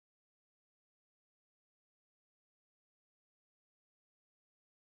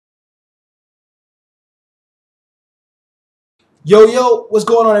Yo, what's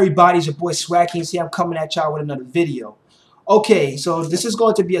going on, everybody? It's your boy Swag King. See, I'm coming at y'all with another video. Okay, so this is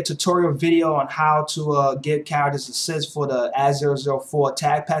going to be a tutorial video on how to give characters assists for the Add004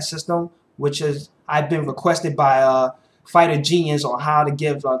 tag pass system, which is I've been requested by M.U.G.E.N on how to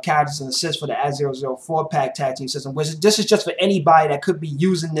give characters an assist for the Add004 pack tag team system. Which this is just for anybody that could be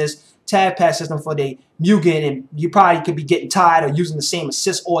using this tag pass system for the M.U.G.E.N, and you probably could be getting tired of using the same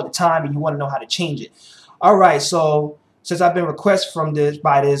assist all the time, and you want to know how to change it. All right, so since I've been request for this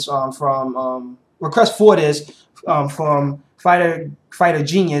from Fighter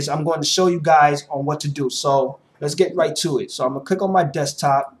Genius, I'm going to show you guys on what to do. So let's get right to it. So I'm gonna click on my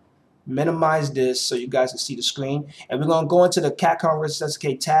desktop, minimize this so you guys can see the screen, and we're gonna go into the Capcom vs.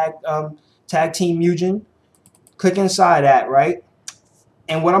 SK tag team M.U.G.E.N. Click inside that, right?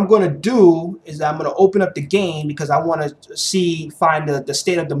 And what I'm going to do is I'm going to open up the game because I want to find the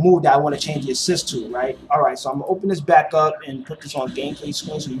state of the move that I want to change the assist to, right? Alright, so I'm going to open this back up and put this on gameplay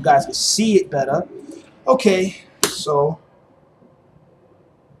screen so you guys can see it better. Okay, so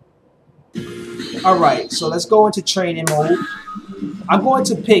alright, so let's go into training mode. I'm going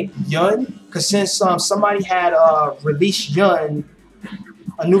to pick M.U.G.E.N because since somebody had released M.U.G.E.N,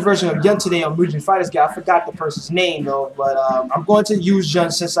 a new version of M.U.G.E.N today on Mugen Fighters Guide. I forgot the person's name though, but I'm going to use M.U.G.E.N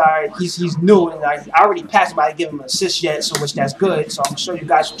since he's new and I already passed him. I didn't give him an assist yet, so which that's good. So I'm gonna show you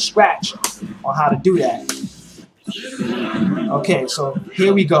guys from scratch on how to do that. Okay, so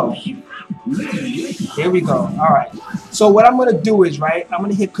here we go. Here we go. All right. So what I'm gonna do is I'm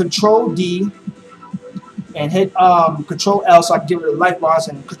gonna hit Control D and hit Control L so I can get rid of the life bars,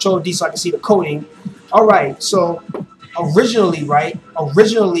 and Control D so I can see the coding. All right. So originally,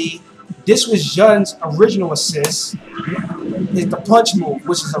 this was M.U.G.E.N's original assist. Is the punch move,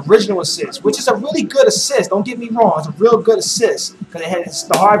 which is original assist, which is a really good assist. Don't get me wrong, it's a real good assist because it's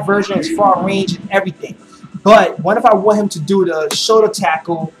the hard version, it's far range and everything. But what if I want him to do the shoulder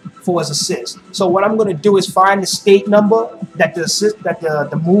tackle for his assist? So what I'm going to do is find the state number that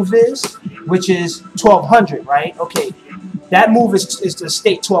the move is, which is 1200, right? Okay, that move is the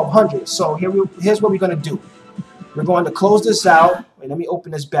state 1200. So here's what we're going to do. We're going to close this out. Wait, let me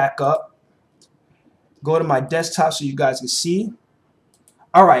open this back up. Go to my desktop so you guys can see.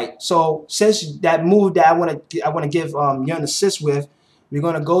 All right. So since that move that I want to give M.U.G.E.N assist with, we're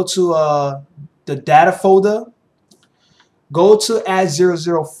going to go to the data folder. Go to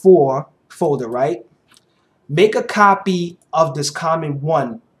Add004 folder, right? Make a copy of this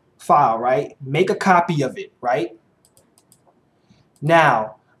common1 file, right? Make a copy of it, right?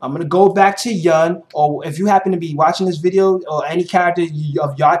 Now I'm going to go back to M.U.G.E.N, or if you happen to be watching this video, or any character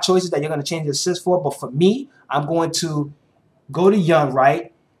of your choices that you're going to change the assist for. But for me, I'm going to go to M.U.G.E.N,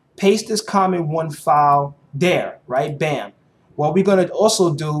 right? Paste this common1 file there, right? Bam. What we're going to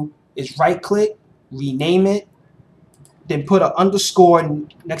also do is right-click, rename it, then put an underscore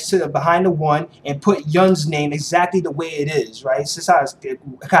next to behind the 1, and put M.U.G.E.N's name exactly the way it is, right? This is how it's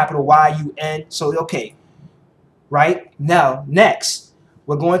capital Y-U-N. So, okay. Right? Now, next,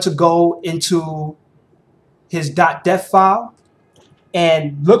 we're going to go into his .def file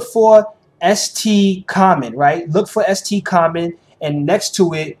and look for ST common, right? Look for ST common, and next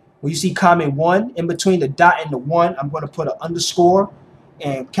to it, when you see common1, in between the dot and the 1, I'm going to put an underscore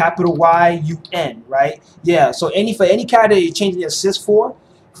and capital Y-U-N, right? Yeah, so for any character that you're changing the assist for,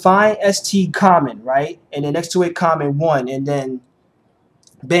 find ST common, right? And then next to it, common1, and then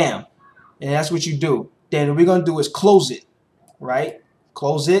bam. And that's what you do. Then what we're going to do is close it, right?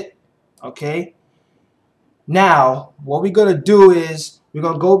 Close it. Okay. Now, what we're going to do is we're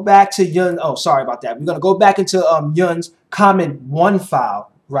going to go back to M.U.G.E.N. Oh, sorry about that. We're going to go back into M.U.G.E.N's common1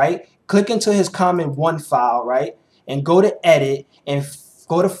 file, right? Click into his common1 file, right? And go to edit and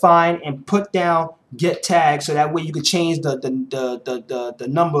go to find and put down get tag, so that way you can change the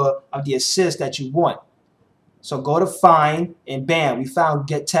number of the assist that you want. So go to find and bam, we found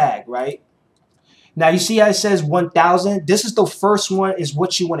get tag, right? Now you see how it says 1000? This is the first one, is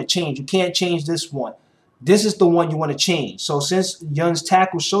what you want to change. You can't change this one. This is the one you want to change. So since M.U.G.E.N's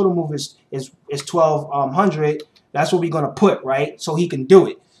tackle shoulder move is 1200, that's what we're going to put, right? So he can do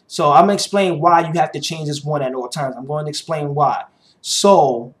it. So I'm going to explain why you have to change this one at all times. I'm going to explain why.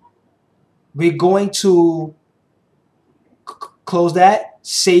 So we're going to close that,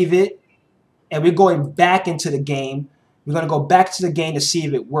 save it, and we're going back into the game. We're going to go back to the game to see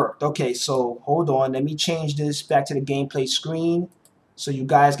if it worked. Okay, so hold on. Let me change this back to the gameplay screen so you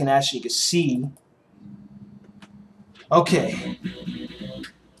guys can actually see. Okay.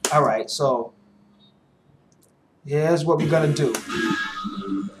 All right, so here's what we're going to do.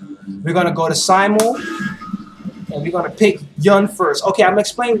 We're going to go to Simul, and we're going to pick M.U.G.E.N first. Okay, I'm going to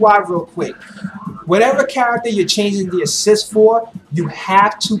explain why real quick. whatever character you're changing the assist for, you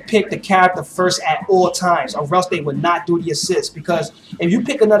have to pick the character first at all times, or else they would not do the assist. Because if you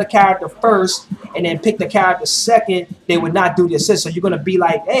pick another character first and then pick the character second, they would not do the assist. So you're gonna be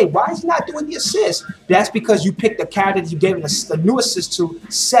like, hey, why is he not doing the assist? That's because you picked the character that you gave the new assist to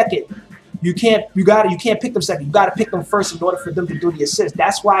second. You can't pick them second. You gotta pick them first in order for them to do the assist.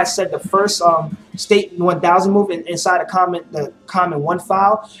 That's why I said the first state 1000 move inside the common one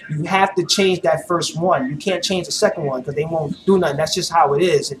file. You have to change that first one. You can't change the second one because they won't do nothing. That's just how it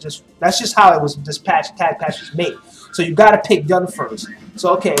is. That's just how it was. This tag patch was made. So you gotta pick Young first.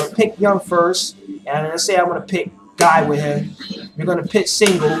 So okay, we'll pick Young first, and let's say I'm gonna pick Guy with him. We're gonna pick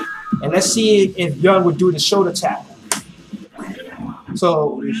single, and let's see if Young would do the shoulder tap.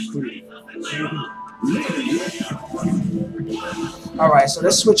 So. Alright, so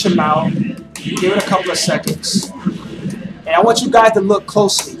let's switch him out. Give it a couple of seconds. And I want you guys to look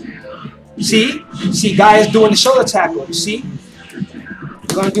closely. See? See, Guy is doing the shoulder tackle. You see?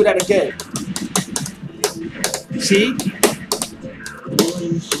 We're going to do that again. See?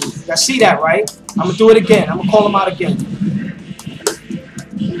 Y'all see that, right? I'm going to do it again. I'm going to call him out again.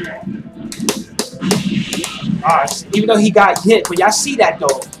 Alright, even though he got hit, but y'all see that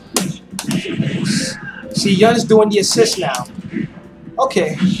though. See, Yun is doing the assist now.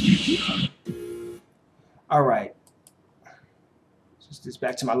 Okay. All right. Just this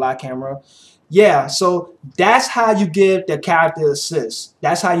back to my live camera. Yeah, so that's how you give the character assist.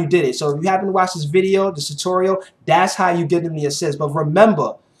 That's how you did it. So if you happen to watch this video, this tutorial, that's how you give them the assist. But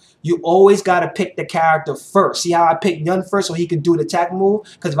remember, you always got to pick the character first. See how I picked Yun first so he can do the attack move?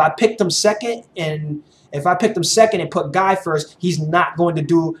 Because if I picked him second and put Guy first, he's not going to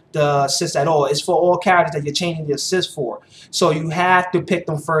do the assist at all. It's for all characters that you're changing the assist for. So you have to pick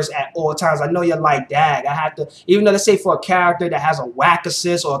them first at all times. I know you're like, dag, I have to, even though let's say for a character that has a whack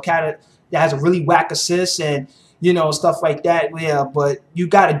assist or a character that has a really whack assist and, you know, stuff like that, yeah, but you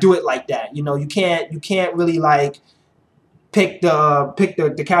got to do it like that. You know, you can't really like pick the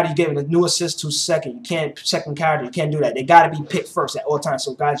character you gave the new assist to second. You can't second character. You can't do that. They got to be picked first at all times.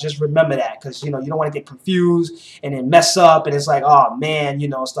 So guys, just remember that, because you know you don't want to get confused and then mess up and it's like, oh man, you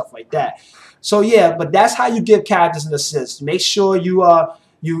know, stuff like that. So yeah, but that's how you give characters an assist. Make sure you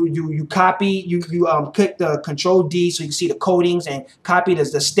click the Control D so you can see the codings and copy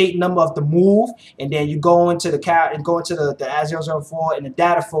the state number of the move, and then you go into the Add004 in the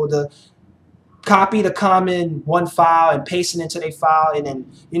data folder. Copy the common one file and paste it into their file, and then,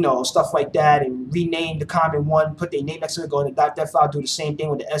 you know, stuff like that, and rename the common one, put their name next to it, go in the .def file, do the same thing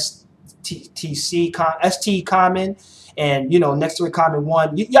with the ST common, and, you know, next to it common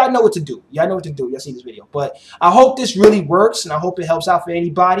one. Y'all know what to do. Y'all know what to do. Y'all see this video. But I hope this really works, and I hope it helps out for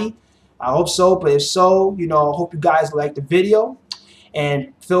anybody. I hope so, but if so, you know, I hope you guys like the video,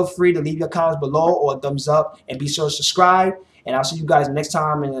 and feel free to leave your comments below or a thumbs up, and be sure to subscribe. And I'll see you guys next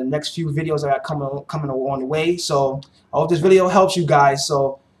time in the next few videos that are coming on the way. So I hope this video helps you guys.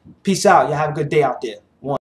 So peace out. Y'all have a good day out there.